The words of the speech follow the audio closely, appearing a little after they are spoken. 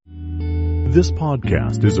This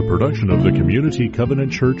podcast is a production of the Community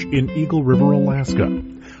Covenant Church in Eagle River, Alaska,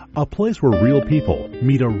 a place where real people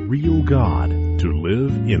meet a real God to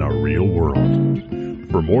live in a real world.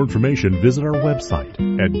 For more information, visit our website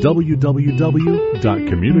at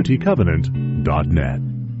www.communitycovenant.net.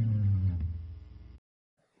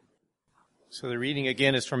 So the reading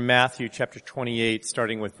again is from Matthew chapter 28,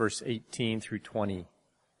 starting with verse 18 through 20.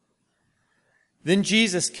 Then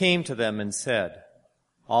Jesus came to them and said,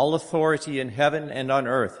 "All authority in heaven and on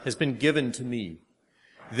earth has been given to me.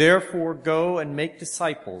 Therefore go and make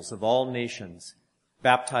disciples of all nations,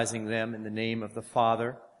 baptizing them in the name of the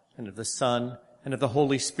Father and of the Son and of the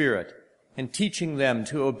Holy Spirit, and teaching them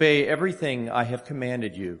to obey everything I have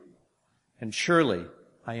commanded you. And surely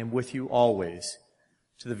I am with you always,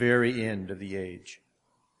 to the very end of the age."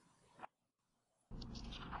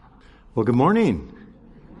 Well, good morning.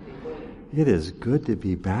 It is good to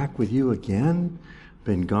be back with you again.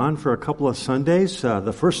 Been gone for a couple of Sundays.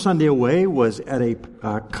 The first Sunday away was at a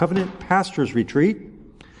Covenant Pastors Retreat,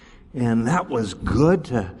 and that was good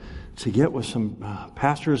to get with some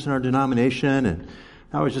pastors in our denomination, and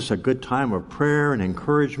that was just a good time of prayer and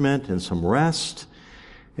encouragement and some rest.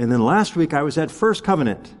 And then last week I was at First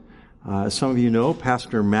Covenant. As some of you know,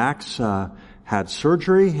 Pastor Max had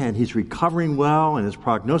surgery, and he's recovering well, and his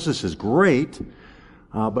prognosis is great,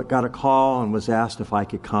 but got a call and was asked if I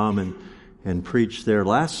could come and preach there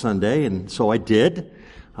last Sunday, and so I did.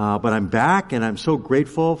 But I'm back, and I'm so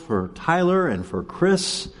grateful for Tyler and for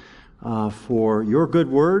Chris for your good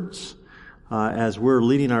words as we're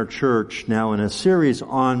leading our church now in a series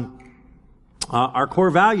on our core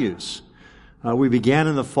values. We began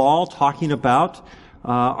in the fall talking about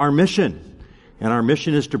our mission, and our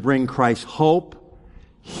mission is to bring Christ's hope,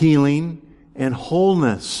 healing, and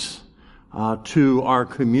wholeness to our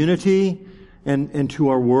community and to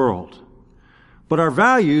our world. But our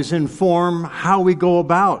values inform how we go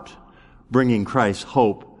about bringing Christ's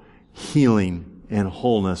hope, healing, and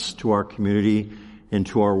wholeness to our community and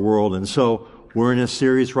to our world. And so we're in a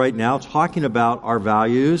series right now talking about our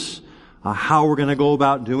values, how we're going to go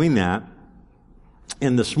about doing that.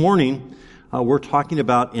 And this morning, we're talking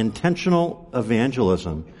about intentional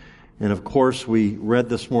evangelism. And of course, we read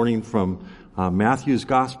this morning from Matthew's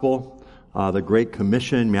Gospel, the Great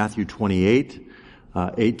Commission, Matthew 28,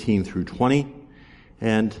 18 through 20.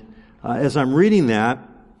 And as I'm reading that,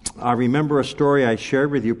 I remember a story I shared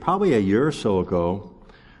with you probably a year or so ago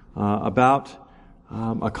about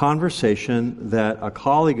a conversation that a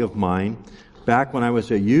colleague of mine, back when I was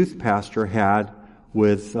a youth pastor, had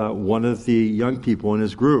with one of the young people in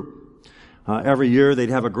his group. Every year they'd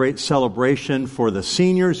have a great celebration for the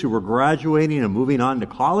seniors who were graduating and moving on to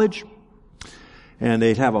college. And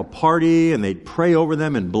they'd have a party, and they'd pray over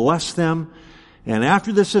them and bless them. And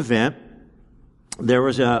after this event, there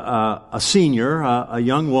was a senior, a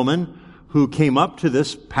young woman, who came up to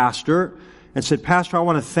this pastor and said, "Pastor, I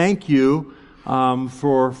want to thank you.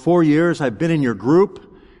 For 4 years I've been in your group,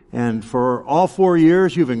 and for all 4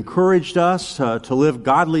 years you've encouraged us to live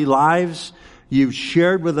godly lives. You've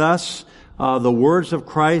shared with us the words of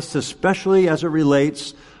Christ, especially as it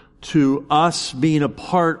relates to us being a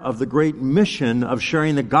part of the great mission of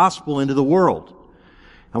sharing the gospel into the world.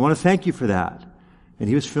 I want to thank you for that." And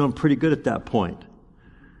he was feeling pretty good at that point.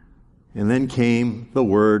 And then came the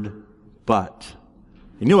word, "but."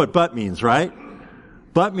 You know what "but" means, right?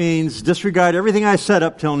 "But" means disregard everything I said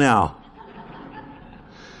up till now.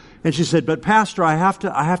 And she said, "But Pastor, I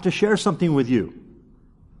have to share something with you.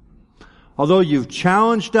 Although you've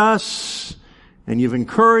challenged us and you've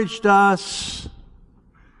encouraged us,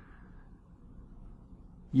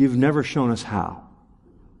 you've never shown us how."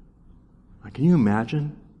 Can you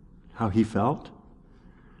imagine how he felt?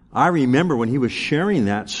 I remember when he was sharing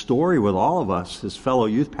that story with all of us, his fellow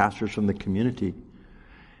youth pastors from the community.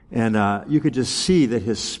 And you could just see that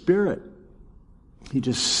his spirit, he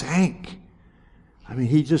just sank.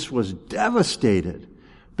 He just was devastated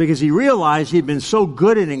because he realized he'd been so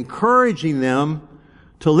good at encouraging them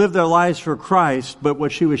to live their lives for Christ, but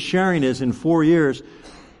what she was sharing is in 4 years,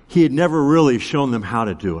 he had never really shown them how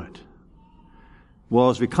to do it. Well,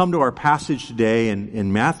 as we come to our passage today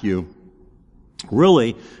in Matthew,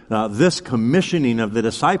 really, this commissioning of the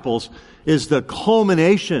disciples is the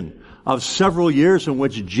culmination of several years in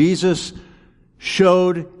which Jesus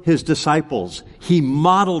showed his disciples. He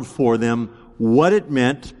modeled for them what it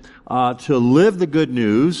meant to live the good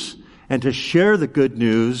news and to share the good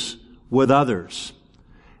news with others.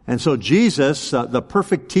 And so Jesus, the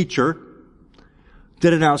perfect teacher,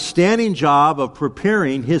 did an outstanding job of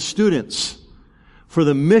preparing his students for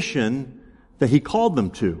the mission that he called them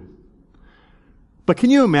to. But can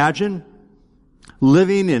you imagine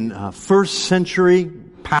living in first century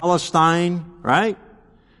Palestine, right?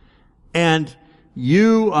 And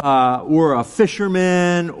you were a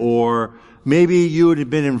fisherman, or maybe you would have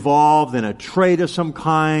been involved in a trade of some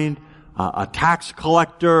kind, a tax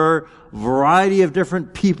collector, variety of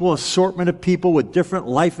different people, assortment of people with different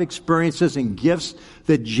life experiences and gifts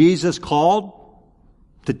that Jesus called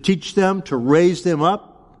to teach them, to raise them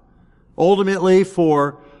up, ultimately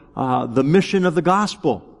for the mission of the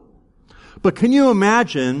gospel. But can you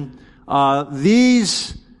imagine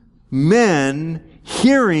these men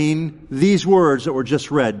hearing these words that were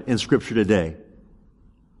just read in Scripture today?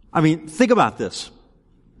 I mean, think about this.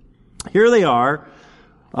 Here they are,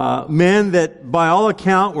 men that by all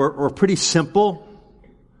account were pretty simple.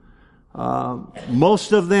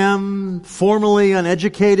 Most of them formally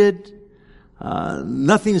uneducated.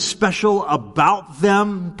 Nothing special about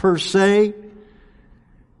them per se.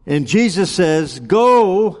 And Jesus says,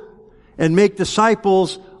 go and make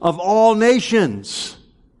disciples of all nations.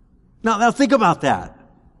 Now think about that.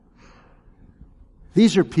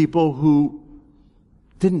 These are people who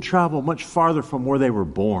didn't travel much farther from where they were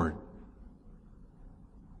born.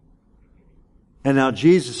 And now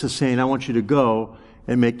Jesus is saying, I want you to go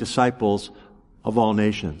and make disciples of all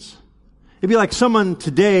nations. It'd be like someone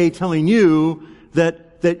today telling you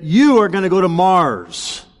that you are going to go to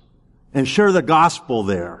Mars and share the gospel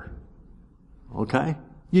there. Okay?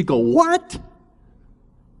 You'd go, what?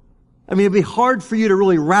 I mean, it'd be hard for you to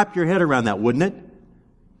really wrap your head around that, wouldn't it?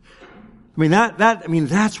 I mean,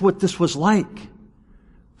 that's what this was like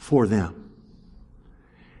for them.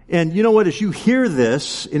 And you know what? As you hear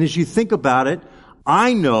this and as you think about it,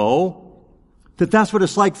 I know that that's what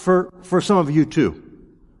it's like for some of you too.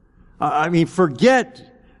 I mean, forget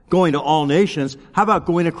going to all nations. How about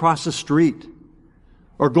going across the street?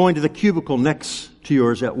 Or going to the cubicle next to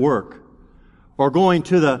yours at work? Or going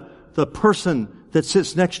to the person that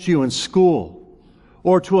sits next to you in school?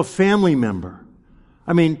 Or to a family member?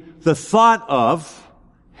 I mean, the thought of,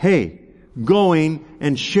 hey, going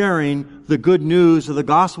and sharing the good news of the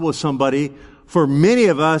gospel with somebody, for many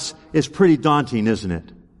of us, is pretty daunting, isn't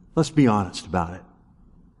it? Let's be honest about it.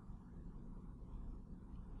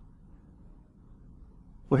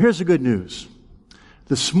 Well, here's the good news.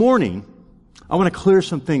 This morning, I want to clear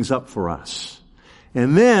some things up for us.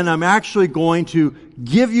 And then I'm actually going to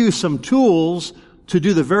give you some tools to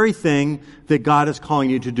do the very thing that God is calling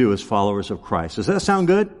you to do as followers of Christ. Does that sound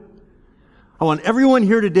good? I want everyone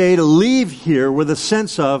here today to leave here with a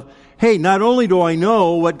sense of, hey, not only do I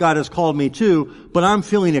know what God has called me to, but I'm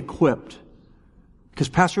feeling equipped. Because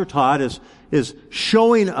Pastor Todd is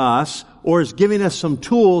showing us, or is giving us some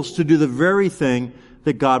tools to do the very thing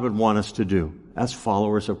that God would want us to do as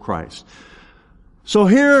followers of Christ. So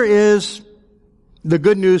here is the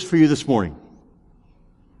good news for you this morning.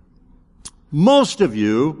 Most of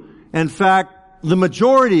you, in fact, the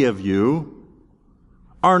majority of you,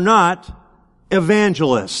 are not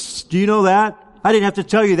evangelists. Do you know that? I didn't have to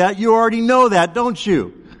tell you that. You already know that, don't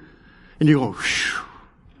you? And you go, whew.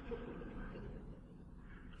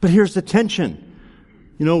 But here's the tension.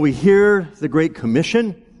 You know, we hear the Great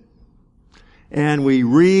Commission, and we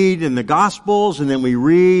read in the Gospels, and then we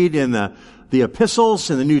read in the epistles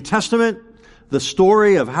in the New Testament, the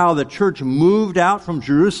story of how the church moved out from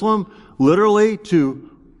Jerusalem, literally to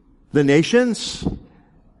the nations.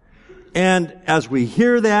 And as we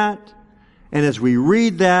hear that, and as we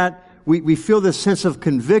read that, we feel this sense of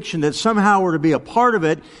conviction that somehow we're to be a part of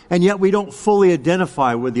it, and yet we don't fully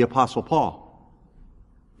identify with the Apostle Paul.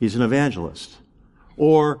 He's an evangelist.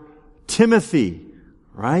 Or Timothy,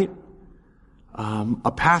 right?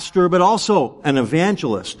 A pastor, but also an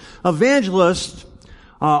evangelist. Evangelists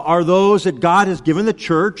are those that God has given the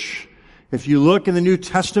church. If you look in the New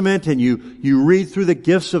Testament and you read through the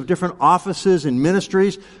gifts of different offices and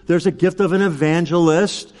ministries, there's a gift of an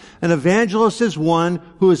evangelist. An evangelist is one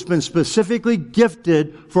who has been specifically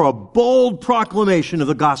gifted for a bold proclamation of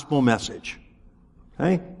the gospel message.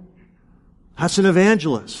 Okay? That's an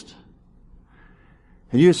evangelist.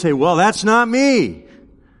 And you say, well, that's not me.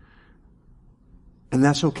 And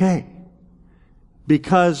that's okay.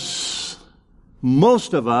 Because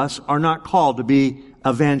most of us are not called to be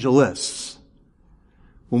evangelists.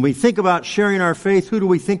 When we think about sharing our faith, who do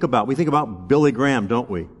we think about? We think about Billy Graham, don't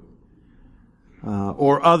we?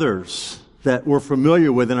 Or others that we're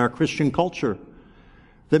familiar with in our Christian culture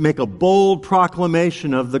that make a bold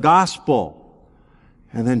proclamation of the gospel.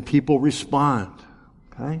 And then people respond.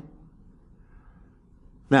 Okay?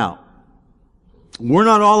 Now, we're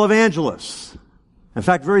not all evangelists. In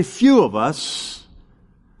fact, very few of us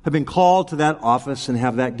have been called to that office and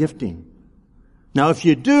have that gifting. Now, if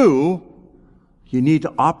you do, You need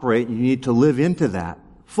to operate and you need to live into that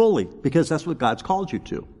fully because that's what God's called you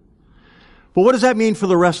to. But what does that mean for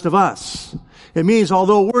the rest of us? It means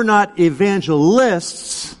although we're not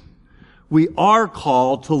evangelists, we are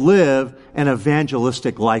called to live an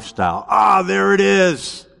evangelistic lifestyle. Ah, there it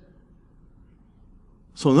is.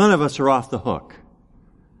 So none of us are off the hook.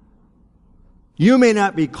 You may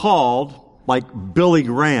not be called like Billy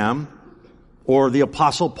Graham or the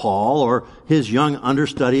Apostle Paul or his young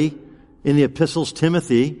understudy in the epistles,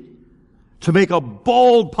 Timothy, to make a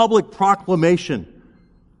bold public proclamation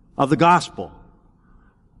of the gospel.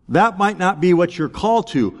 That might not be what you're called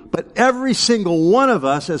to, but every single one of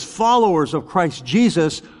us as followers of Christ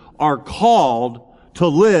Jesus are called to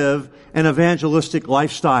live an evangelistic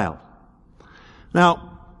lifestyle.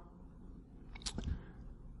 Now,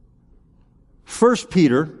 1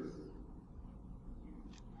 Peter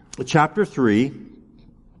chapter 3,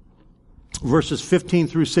 verses 15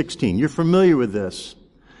 through 16. You're familiar with this.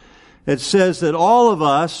 It says that all of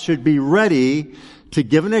us should be ready to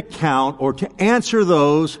give an account or to answer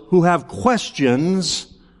those who have questions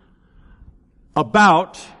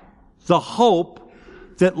about the hope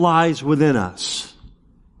that lies within us.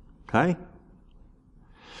 Okay?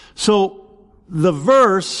 So, the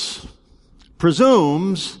verse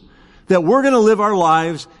presumes that we're going to live our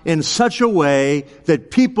lives in such a way that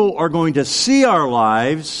people are going to see our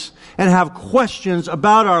lives and have questions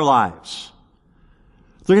about our lives.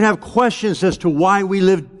 They're going to have questions as to why we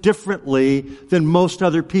live differently than most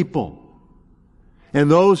other people. And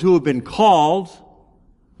those who have been called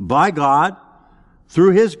by God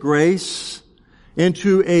through His grace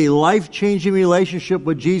into a life-changing relationship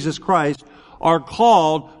with Jesus Christ are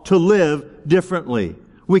called to live differently.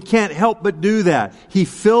 We can't help but do that. He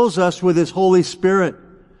fills us with His Holy Spirit.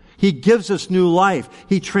 He gives us new life.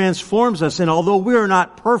 He transforms us. And although we are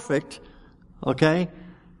not perfect, okay,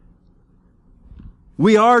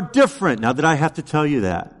 we are different. Now that I have to tell you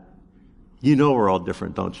that, you know we're all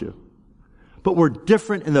different, don't you? But we're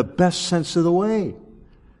different in the best sense of the way.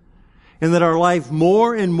 And that our life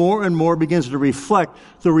more and more and more begins to reflect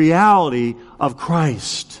the reality of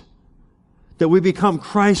Christ. That we become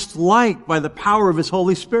Christ-like by the power of His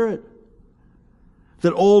Holy Spirit.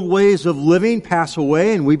 That old ways of living pass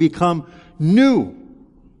away and we become new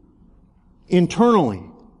internally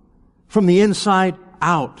from the inside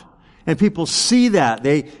out. And people see that.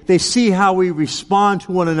 They see how we respond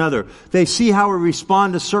to one another. They see how we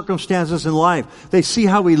respond to circumstances in life. They see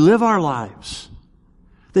how we live our lives.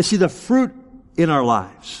 They see the fruit in our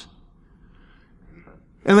lives.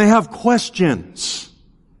 And they have questions.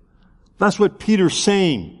 That's what Peter's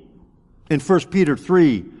saying in 1 Peter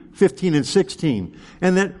 3, 15 and 16.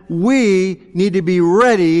 And that we need to be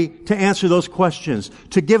ready to answer those questions,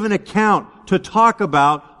 to give an account, to talk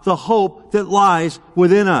about the hope that lies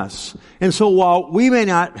within us. And so while we may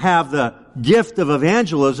not have the gift of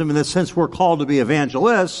evangelism in the sense we're called to be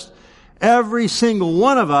evangelists, every single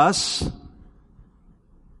one of us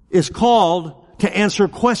is called to answer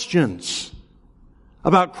questions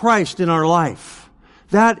about Christ in our life.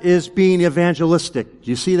 That is being evangelistic. Do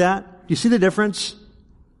you see that? Do you see the difference?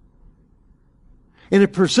 And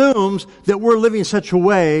it presumes that we're living in such a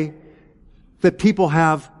way that people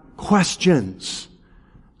have questions.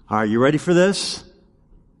 Are you ready for this?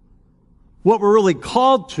 What we're really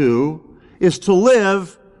called to is to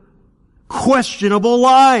live questionable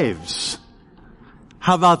lives.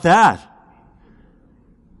 How about that?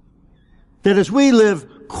 That as we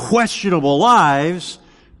live questionable lives,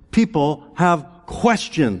 people have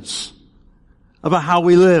questions about how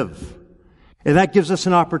we live. And that gives us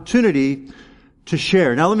an opportunity to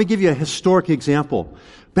share. Now let me give you a historic example.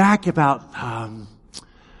 Back about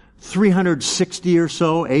 360 or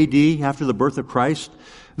so AD, after the birth of Christ,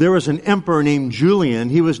 there was an emperor named Julian.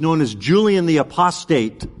 He was known as Julian the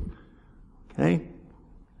Apostate. Okay?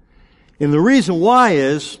 And the reason why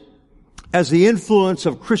is, as the influence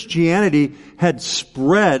of Christianity had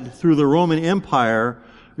spread through the Roman Empire,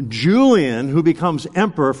 Julian, who becomes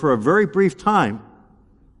emperor for a very brief time,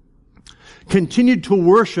 continued to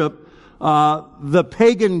worship the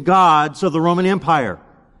pagan gods of the Roman Empire.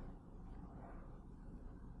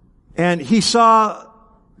 And he saw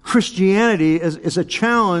Christianity as a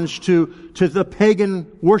challenge to the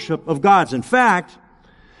pagan worship of gods. In fact,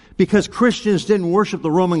 because Christians didn't worship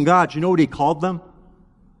the Roman gods, you know what he called them?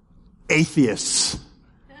 Atheists.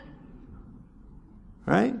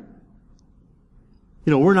 Right?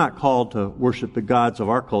 You know, we're not called to worship the gods of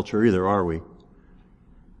our culture either, are we?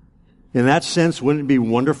 In that sense, wouldn't it be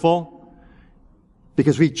wonderful?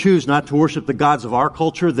 Because we choose not to worship the gods of our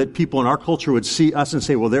culture, that people in our culture would see us and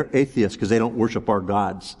say, well, they're atheists because they don't worship our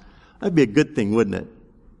gods. That'd be a good thing, wouldn't it?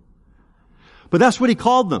 But that's what he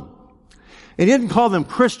called them. And he didn't call them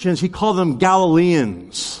Christians, he called them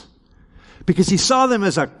Galileans. Because he saw them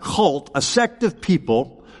as a cult, a sect of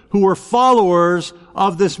people who were followers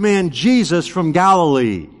of this man Jesus from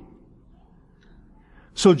Galilee.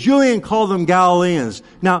 So Julian called them Galileans.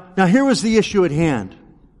 Now here was the issue at hand.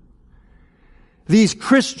 These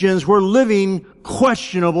Christians were living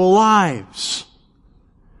questionable lives.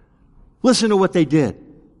 Listen to what they did.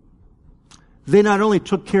 They not only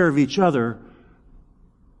took care of each other,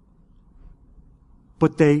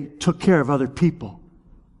 but they took care of other people.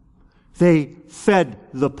 They fed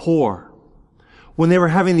the poor. When they were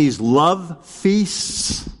having these love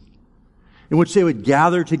feasts, in which they would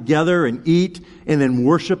gather together and eat and then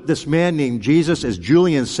worship this man named Jesus, as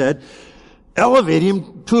Julian said, elevate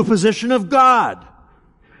him to a position of God.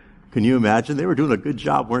 Can you imagine? They were doing a good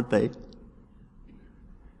job, weren't they?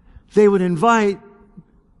 They would invite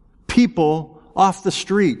people off the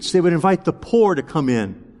streets. They would invite the poor to come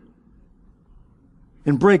in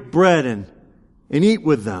and break bread and eat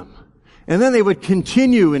with them. And then they would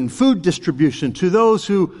continue in food distribution to those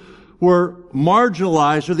who were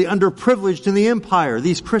marginalized or the underprivileged in the empire,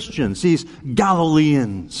 these Christians, these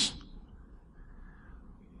Galileans.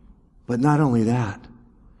 But not only that,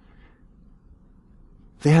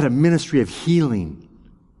 they had a ministry of healing.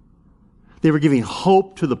 They were giving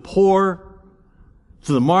hope to the poor,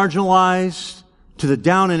 to the marginalized, to the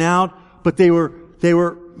down and out, but they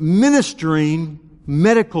were ministering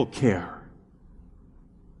medical care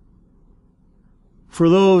for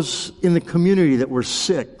those in the community that were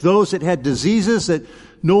sick, those that had diseases that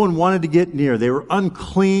no one wanted to get near. They were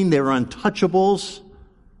unclean, they were untouchables.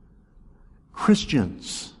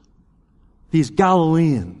 Christians, these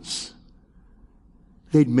Galileans,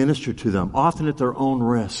 they'd minister to them, often at their own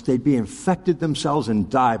risk. They'd be infected themselves and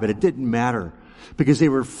die, but it didn't matter because they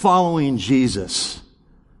were following Jesus.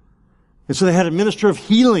 And so they had a minister of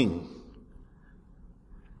healing.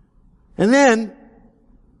 And then,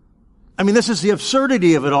 this is the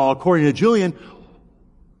absurdity of it all, according to Julian.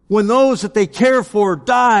 When those that they cared for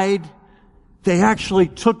died, they actually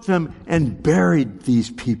took them and buried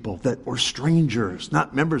these people that were strangers,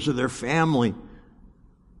 not members of their family.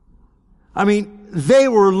 They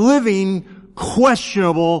were living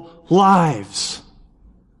questionable lives.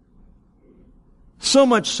 So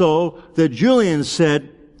much so that Julian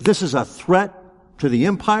said, this is a threat to the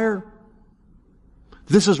empire.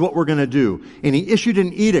 This is what we're going to do. And he issued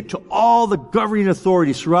an edict to all the governing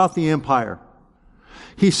authorities throughout the empire.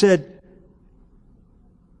 He said,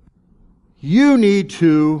 you need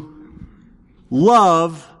to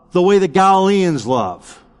love the way the Galileans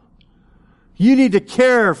love. You need to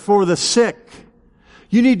care for the sick.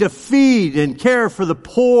 You need to feed and care for the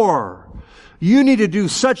poor. You need to do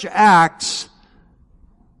such acts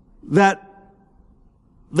that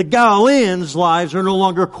the Galileans' lives are no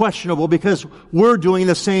longer questionable because we're doing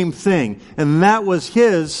the same thing. And that was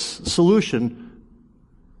his solution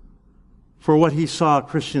for what he saw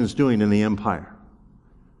Christians doing in the empire.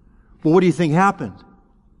 Well, what do you think happened?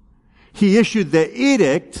 He issued the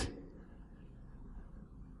edict,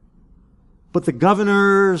 but the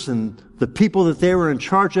governors and the people that they were in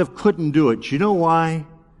charge of couldn't do it. Do you know why?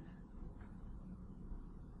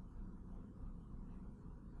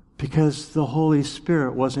 Because the Holy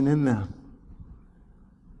Spirit wasn't in them.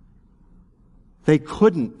 They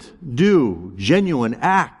couldn't do genuine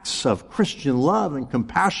acts of Christian love and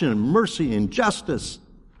compassion and mercy and justice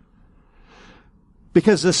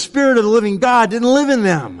because the Spirit of the living God didn't live in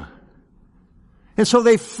them. And so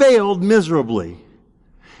they failed miserably.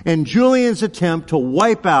 And Julian's attempt to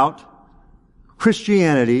wipe out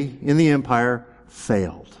Christianity in the empire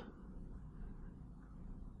failed.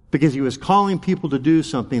 Because he was calling people to do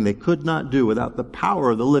something they could not do without the power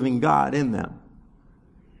of the living God in them.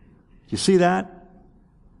 Do you see that?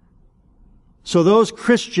 So those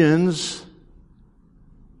Christians,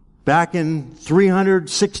 back in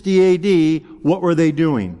 360 AD, what were they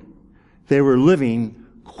doing? They were living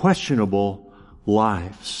questionable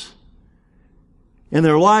lives. And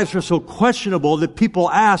their lives were so questionable that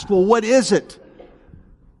people asked, well, what is it?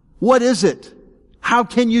 What is it? How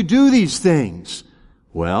can you do these things?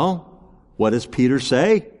 Well, what does Peter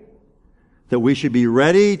say? That we should be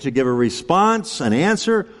ready to give a response, an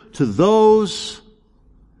answer to those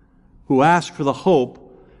who ask for the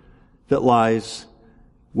hope that lies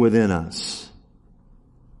within us.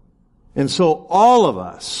 And so all of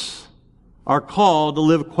us are called to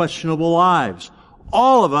live questionable lives.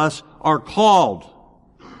 All of us are called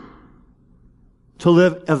to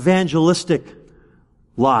live evangelistic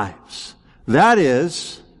lives. That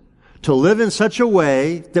is, To live in such a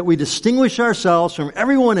way that we distinguish ourselves from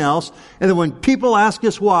everyone else, and that when people ask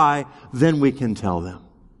us why, then we can tell them.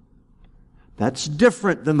 That's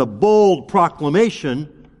different than the bold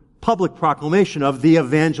proclamation, public proclamation of the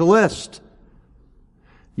evangelist.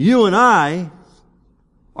 You and I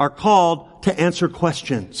are called to answer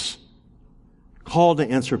questions. Called to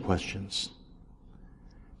answer questions.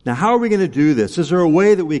 Now, how are we going to do this? Is there a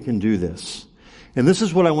way that we can do this? And this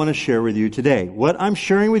is what I want to share with you today. What I'm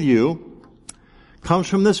sharing with you comes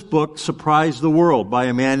from this book, Surprise the World, by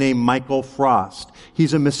a man named Michael Frost.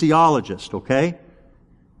 He's a missiologist, okay?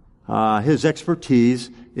 His expertise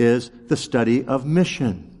is the study of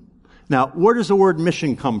mission. Now, where does the word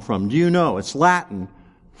mission come from? Do you know? It's Latin,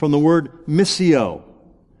 from the word missio.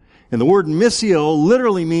 And the word missio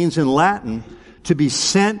literally means in Latin to be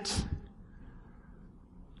sent,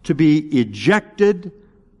 to be ejected,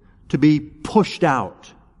 to be pushed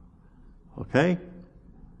out. Okay?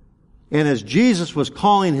 And as Jesus was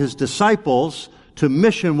calling his disciples to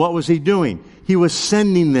mission, what was he doing? He was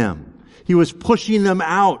sending them. He was pushing them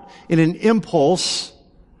out in an impulse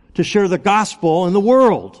to share the gospel in the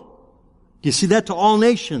world. You see that to all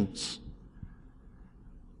nations.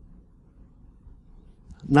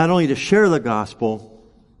 Not only to share the gospel,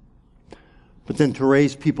 but then to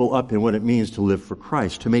raise people up in what it means to live for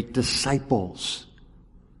Christ, to make disciples,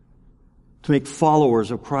 to make followers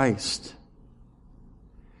of Christ.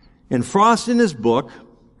 And Frost in his book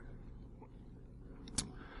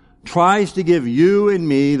tries to give you and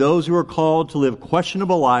me, those who are called to live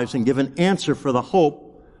questionable lives, and give an answer for the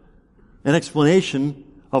hope, an explanation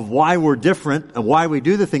of why we're different and why we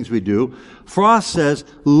do the things we do. Frost says,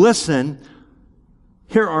 listen,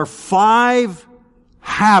 here are 5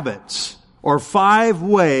 habits or 5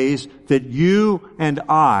 ways that you and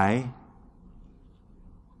I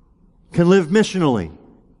can live missionally.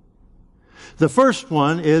 The first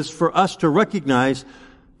one is for us to recognize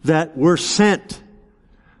that we're sent.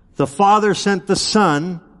 The Father sent the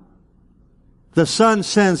Son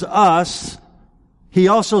sends us. He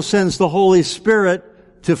also sends the Holy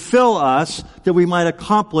Spirit to fill us that we might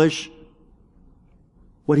accomplish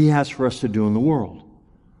what He has for us to do in the world.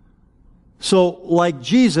 So, like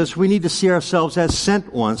Jesus, we need to see ourselves as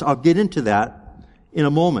sent ones. I'll get into that in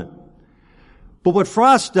a moment. But what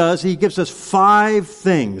Frost does, he gives us 5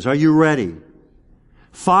 things. Are you ready?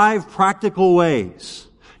 5 practical ways.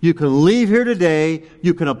 You can leave here today,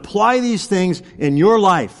 you can apply these things in your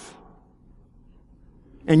life,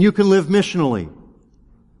 and you can live missionally.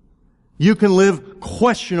 You can live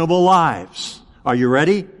questionable lives. Are you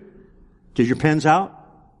ready? Get your pens out?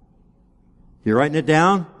 You're writing it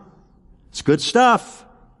down? It's good stuff.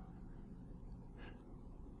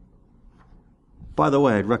 By the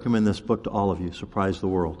way, I'd recommend this book to all of you, Surprise the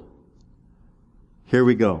World. Here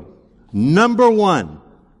we go. Number one,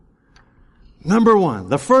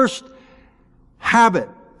 the first habit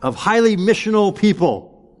of highly missional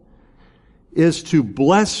people is to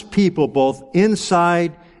bless people both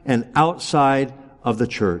inside and outside of the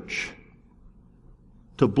church.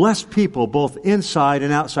 To bless people both inside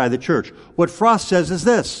and outside the church. What Frost says is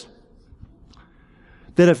this,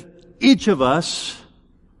 that if each of us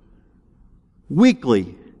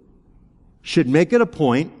weekly should make it a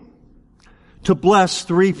point to bless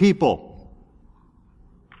 3 people.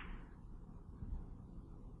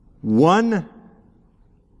 1,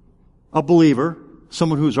 a believer,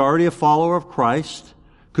 someone who's already a follower of Christ.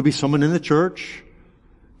 Could be someone in the church.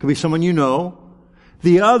 Could be someone you know.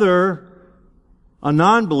 The other, a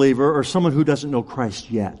non-believer or someone who doesn't know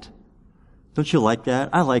Christ yet. Don't you like that?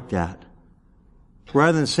 I like that.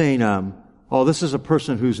 Rather than saying, oh, this is a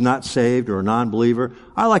person who's not saved or a non-believer,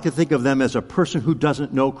 I like to think of them as a person who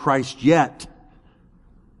doesn't know Christ yet.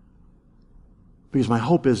 Because my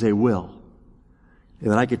hope is they will. And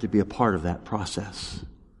that I get to be a part of that process.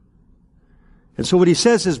 And so what he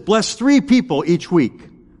says is bless 3 people each week.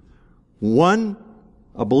 1,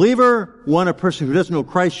 a believer. 1, a person who doesn't know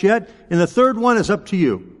Christ yet. And the third one is up to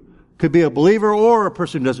you. Could be a believer or a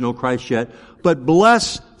person who doesn't know Christ yet. But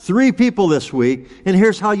bless 3 people this week. And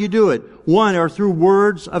here's how you do it. 1, are through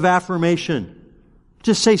words of affirmation.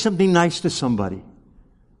 Just say something nice to somebody.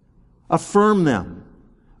 Affirm them.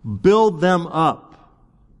 Build them up.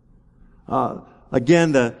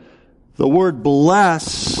 Again, the word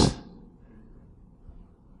bless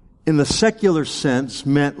in the secular sense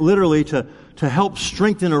meant literally to help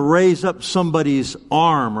strengthen or raise up somebody's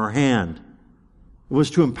arm or hand. It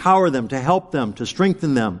was to empower them, to help them, to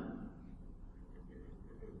strengthen them.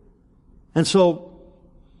 And so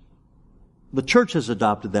the church has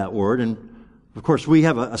adopted that word, and of course we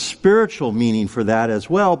have a spiritual meaning for that as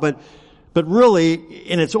well, but But really,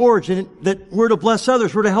 in its origin, that we're to bless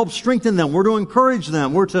others. We're to help strengthen them. We're to encourage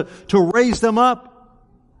them. We're to raise them up.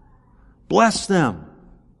 Bless them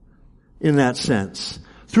in that sense.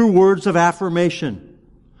 Through words of affirmation.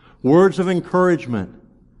 Words of encouragement.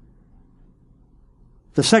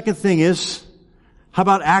 The second thing is, how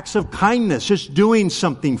about acts of kindness? Just doing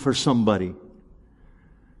something for somebody.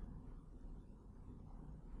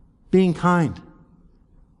 Being kind.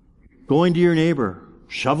 Going to your neighbor.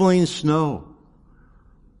 Shoveling snow.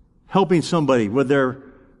 Helping somebody with their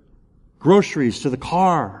groceries to the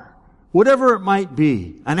car. Whatever it might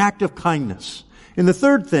be. An act of kindness. And the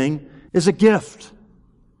third thing is a gift.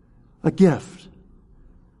 A gift.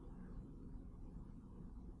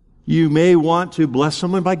 You may want to bless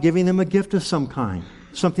someone by giving them a gift of some kind.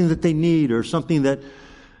 Something that they need or something that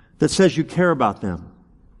says you care about them.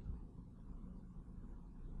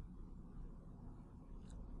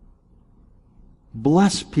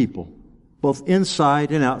 Bless people, both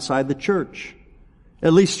inside and outside the church.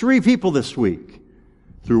 At least 3 people this week.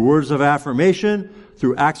 Through words of affirmation,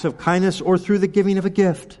 through acts of kindness, or through the giving of a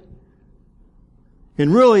gift.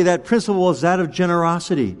 And really, that principle is that of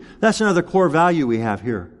generosity. That's another core value we have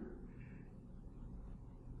here.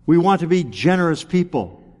 We want to be generous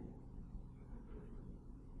people.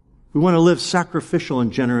 We want to live sacrificial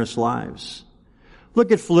and generous lives.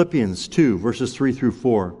 Look at Philippians 2, verses 3 through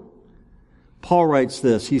 4. Paul writes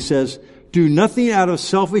this. He says, "Do nothing out of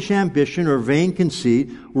selfish ambition or vain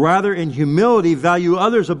conceit. Rather, in humility, value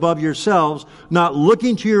others above yourselves, not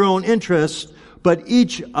looking to your own interests, but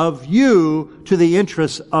each of you to the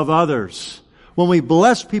interests of others." When we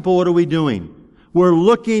bless people, what are we doing? We're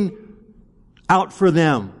looking out for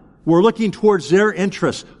them. We're looking towards their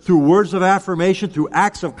interests through words of affirmation, through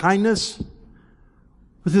acts of kindness,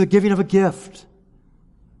 through the giving of a gift.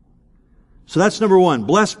 So that's number 1.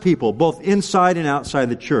 Bless people, both inside and outside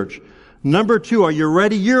the church. Number 2, are you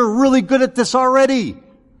ready? You're really good at this already.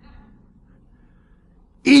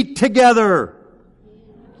 Eat together.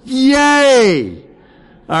 Yay!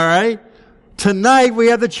 All right. Tonight we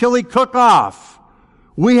have the chili cook-off.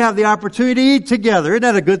 We have the opportunity to eat together. Isn't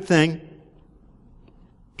that a good thing?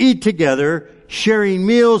 Eat together, sharing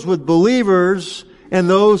meals with believers and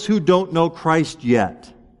those who don't know Christ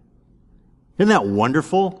yet. Isn't that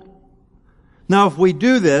wonderful? Now, if we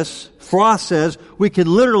do this, Frost says, we can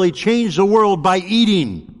literally change the world by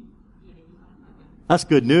eating. That's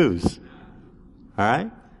good news. All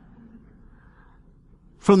right?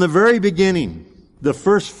 From the very beginning, the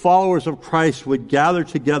first followers of Christ would gather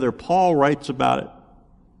together. Paul writes about it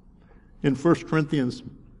in 1 Corinthians.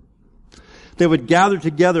 They would gather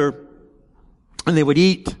together and they would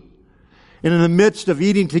eat. And in the midst of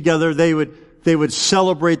eating together, they would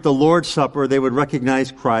celebrate the Lord's Supper. They would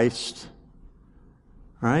recognize Christ.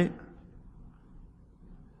 Right?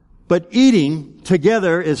 But eating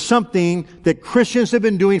together is something that Christians have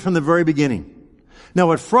been doing from the very beginning. Now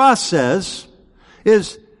what Frost says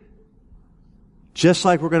is, just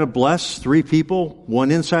like we're going to bless 3 people,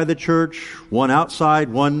 1 inside the church, 1 outside,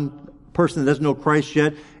 1 person that doesn't know Christ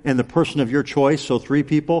yet, and the person of your choice, so 3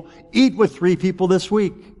 people, eat with 3 people this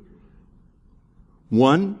week.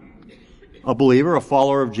 1, a believer, a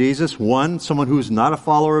follower of Jesus. 1, someone who's not a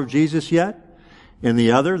follower of Jesus yet. And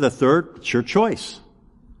the other, the third, it's your choice.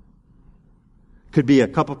 Could be a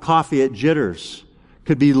cup of coffee at Jitters.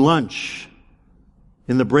 Could be lunch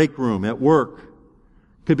in the break room at work.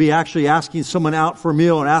 Could be actually asking someone out for a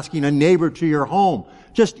meal and asking a neighbor to your home.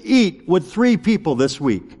 Just eat with 3 people this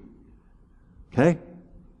week. Okay?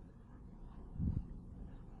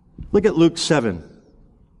 Look at Luke 7,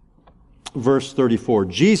 verse 34.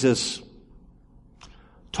 Jesus,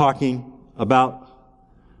 talking about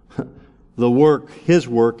the work, his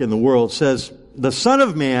work in the world, says, "The Son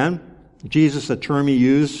of Man," Jesus, a term he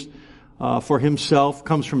used for himself,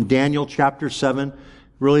 comes from Daniel chapter 7,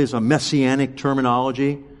 really is a messianic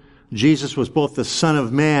terminology. Jesus was both the Son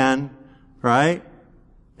of Man, right,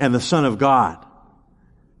 and the Son of God.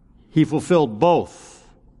 He fulfilled both.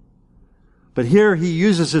 But here he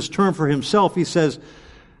uses this term for himself. He says,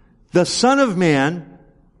 "The Son of Man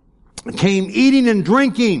came eating and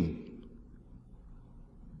drinking."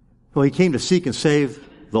 Well, he came to seek and save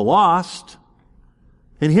the lost.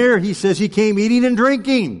 And here he says he came eating and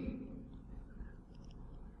drinking.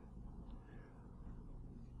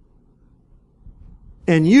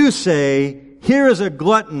 And you say, here is a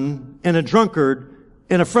glutton and a drunkard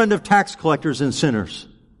and a friend of tax collectors and sinners.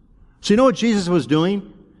 So you know what Jesus was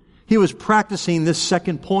doing? He was practicing this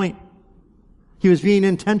second point. He was being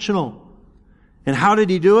intentional. And how did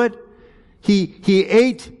he do it? He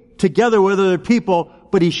ate together with other people,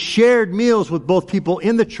 but he shared meals with both people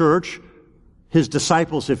in the church his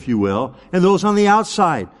disciples, if you will, and those on the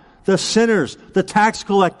outside, the sinners, the tax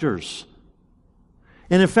collectors.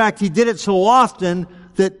 And in fact, he did it so often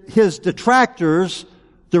that his detractors,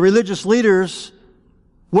 the religious leaders,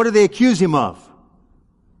 what do they accuse him of?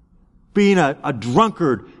 Being a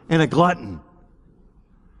drunkard and a glutton.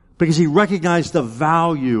 Because he recognized the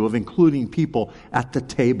value of including people at the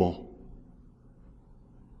table.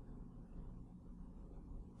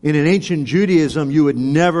 In an ancient Judaism, you would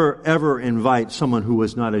never, ever invite someone who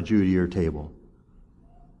was not a Jew to your table.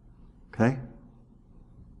 Okay?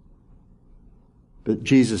 But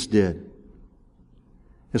Jesus did.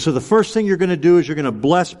 And so the first thing you're going to do is you're going to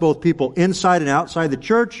bless both people inside and outside the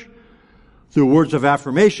church through words of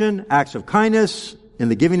affirmation, acts of kindness, and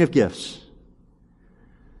the giving of gifts.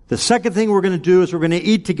 The second thing we're going to do is we're going to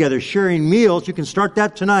eat together, sharing meals. You can start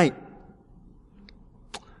that tonight.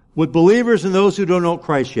 With believers and those who don't know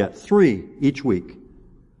Christ yet. 3 each week.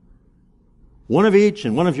 1 of each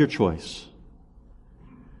and 1 of your choice.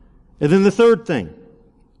 And then the third thing.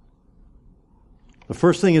 The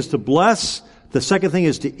first thing is to bless. The second thing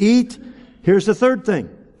is to eat. Here's the third thing.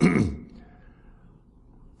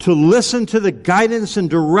 To listen to the guidance and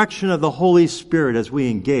direction of the Holy Spirit as we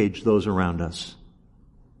engage those around us.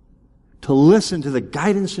 To listen to the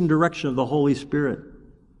guidance and direction of the Holy Spirit.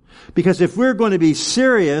 Because if we're going to be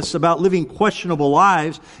serious about living questionable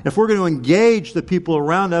lives, if we're going to engage the people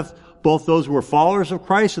around us, both those who are followers of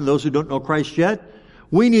Christ and those who don't know Christ yet,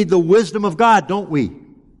 we need the wisdom of God, don't we?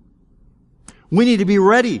 We need to be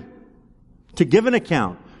ready to give an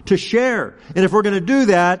account, to share. And if we're going to do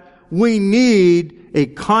that, we need a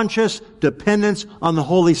conscious dependence on the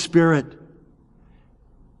Holy Spirit.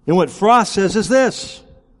 And what Frost says is this: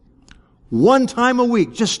 1 time a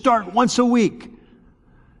week, just start once a week.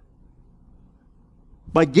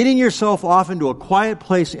 By getting yourself off into a quiet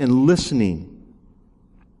place and listening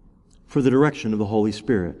for the direction of the Holy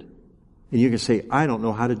Spirit. And you can say, I don't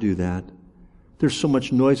know how to do that. There's so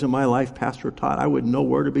much noise in my life, Pastor Todd, I wouldn't know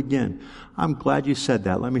where to begin. I'm glad you said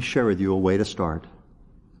that. Let me share with you a way to start.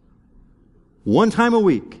 1 time a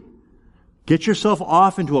week, get yourself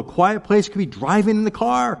off into a quiet place. You could be driving in the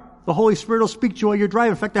car. The Holy Spirit will speak to you while you're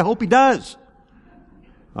driving. In fact, I hope He does.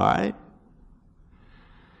 All right?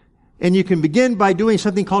 And you can begin by doing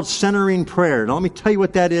something called centering prayer. Now let me tell you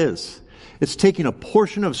what that is. It's taking a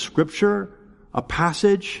portion of Scripture, a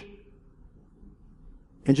passage,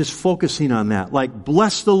 and just focusing on that. Like,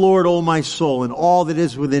 bless the Lord, O my soul, and all that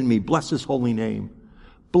is within me. Bless His holy name.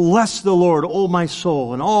 Bless the Lord, O my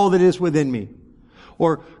soul, and all that is within me.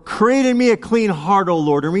 Or, create in me a clean heart, O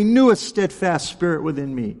Lord, and renew a steadfast spirit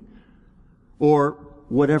within me. Or,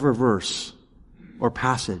 whatever verse or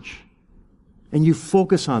passage. And you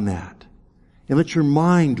focus on that. And let your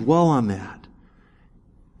mind dwell on that.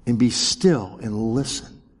 And be still and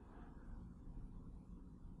listen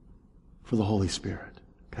for the Holy Spirit.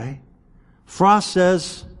 Okay? Frost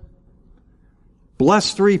says,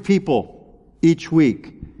 bless 3 people each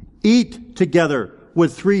week. Eat together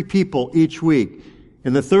with 3 people each week.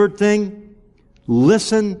 And the third thing,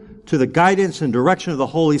 listen to the guidance and direction of the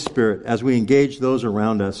Holy Spirit as we engage those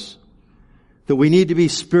around us. That we need to be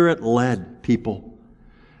Spirit-led people.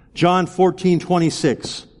 John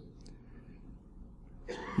 14:26.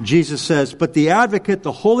 Jesus says, but the Advocate,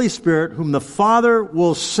 the Holy Spirit, whom the Father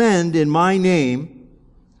will send in my name,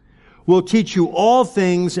 will teach you all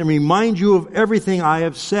things and remind you of everything I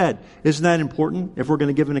have said. Isn't that important if we're going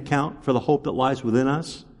to give an account for the hope that lies within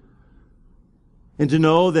us? And to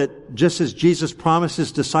know that just as Jesus promised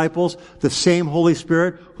His disciples, the same Holy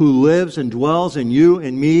Spirit who lives and dwells in you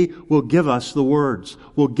and me will give us the words,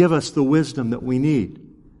 will give us the wisdom that we need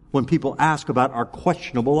when people ask about our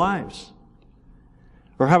questionable lives.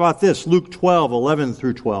 Or how about this? Luke 12:11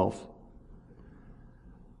 through 12.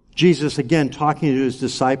 Jesus again talking to His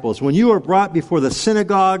disciples. When you are brought before the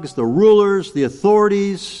synagogues, the rulers, the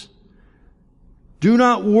authorities, do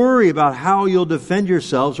not worry about how you'll defend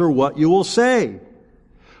yourselves or what you will say.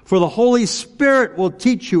 For the Holy Spirit will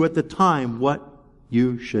teach you at the time what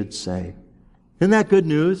you should say. Isn't that good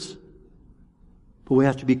news? But we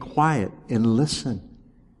have to be quiet and listen.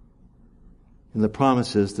 And the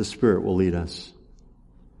promise is the Spirit will lead us.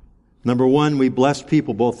 Number 1, we bless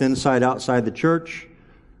people both inside and outside the church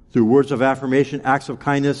through words of affirmation, acts of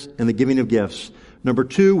kindness, and the giving of gifts. Number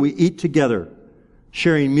 2, we eat together,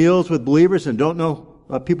 sharing meals with believers and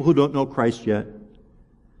people who don't know Christ yet.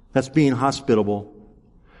 That's being hospitable.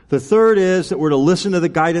 The third is that we're to listen to the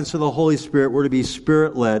guidance of the Holy Spirit. We're to be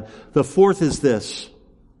Spirit-led. The fourth is this,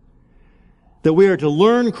 that we are to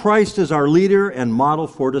learn Christ as our leader and model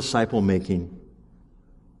for disciple making.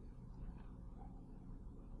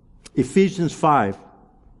 Ephesians 5,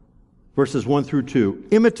 Verses 1 through 2.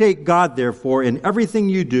 Imitate God, therefore, in everything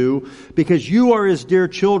you do, because you are His dear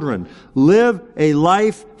children. Live a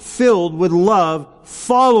life filled with love,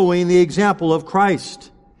 following the example of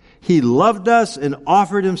Christ. He loved us and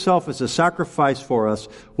offered Himself as a sacrifice for us,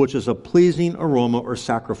 which is a pleasing aroma or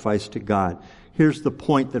sacrifice to God. Here's the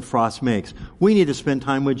point that Frost makes. We need to spend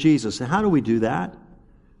time with Jesus. And how do we do that?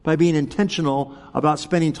 By being intentional about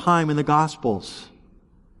spending time in the Gospels.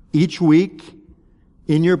 Each week,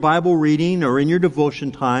 in your Bible reading or in your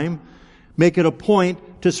devotion time, make it a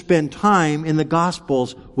point to spend time in the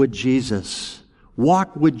Gospels with Jesus.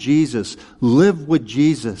 Walk with Jesus. Live with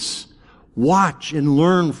Jesus. Watch and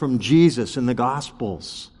learn from Jesus in the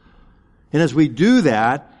Gospels. And as we do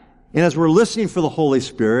that, and as we're listening for the Holy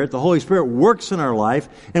Spirit works in our life,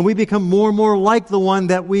 and we become more and more like the one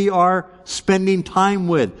that we are spending time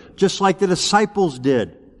with, just like the disciples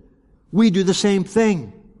did. We do the same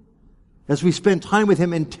thing as we spend time with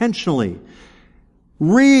Him intentionally.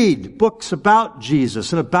 Read books about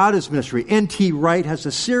Jesus and about His ministry. N.T. Wright has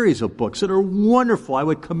a series of books that are wonderful. I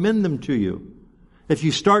would commend them to you. If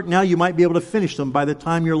you start now, you might be able to finish them by the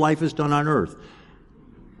time your life is done on earth.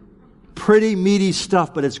 Pretty meaty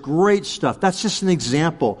stuff, but it's great stuff. That's just an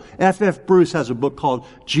example. F.F. Bruce has a book called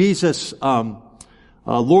Jesus,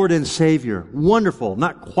 Lord and Savior. Wonderful.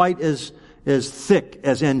 Not quite as thick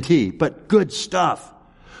as N.T., but good stuff.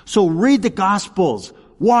 So read the Gospels.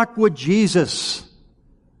 Walk with Jesus.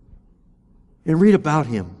 And read about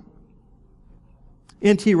Him.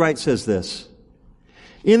 N.T. Wright says this.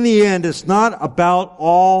 In the end, it's not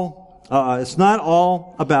all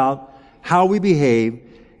about how we behave.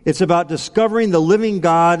 It's about discovering the living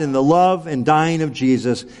God and the love and dying of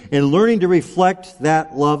Jesus and learning to reflect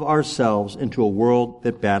that love ourselves into a world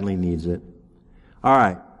that badly needs it. All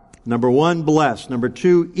right. Number 1, bless. Number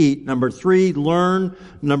 2, eat. Number 3, learn.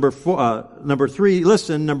 Number 3,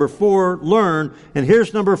 listen. Number 4, learn. And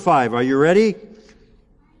here's number 5. Are you ready?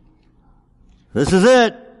 This is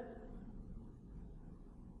it.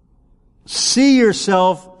 See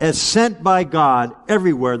yourself as sent by God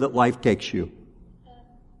everywhere that life takes you.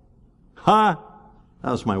 That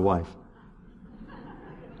was my wife.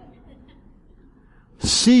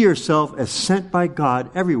 See yourself as sent by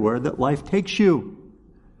God everywhere that life takes you.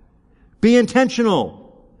 Be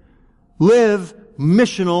intentional. Live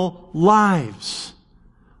missional lives.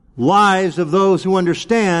 Lives of those who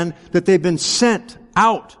understand that they've been sent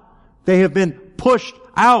out. They have been pushed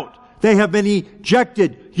out. They have been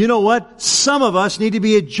ejected. You know what? Some of us need to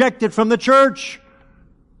be ejected from the church.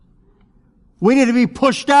 We need to be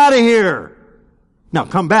pushed out of here. Now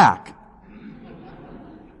come back.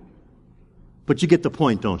 But you get the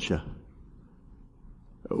point, don't you?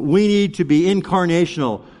 We need to be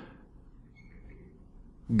incarnational.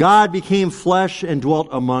 God became flesh and dwelt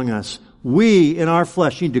among us. We, in our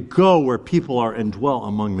flesh, need to go where people are and dwell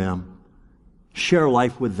among them. Share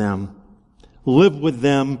life with them. Live with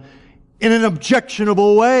them in an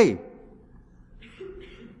objectionable way.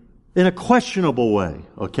 In a questionable way,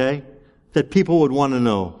 okay? That people would want to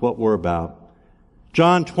know what we're about.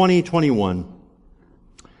 John 20:21.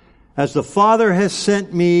 As the Father has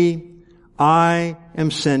sent me, I am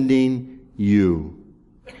sending you.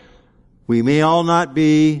 We may all not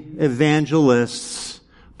be evangelists,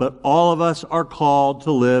 but all of us are called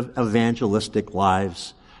to live evangelistic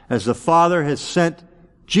lives. As the Father has sent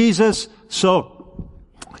Jesus, so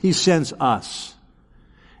He sends us.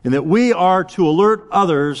 And that we are to alert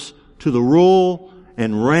others to the rule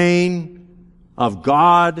and reign of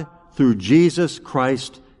God through Jesus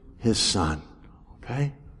Christ, His Son.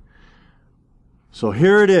 Okay? So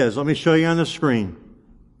here it is. Let me show you on the screen.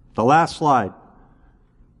 The last slide.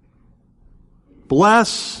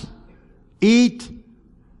 Bless, eat,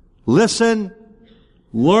 listen,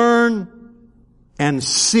 learn, and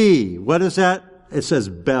see. What is that? It says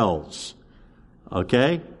bells.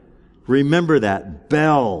 Okay? Remember that.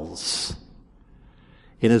 Bells.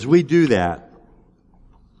 And as we do that,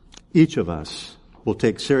 each of us will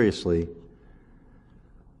take seriously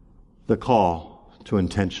the call to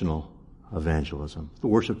intentional evangelism. The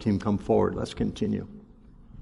worship team come forward. Let's continue.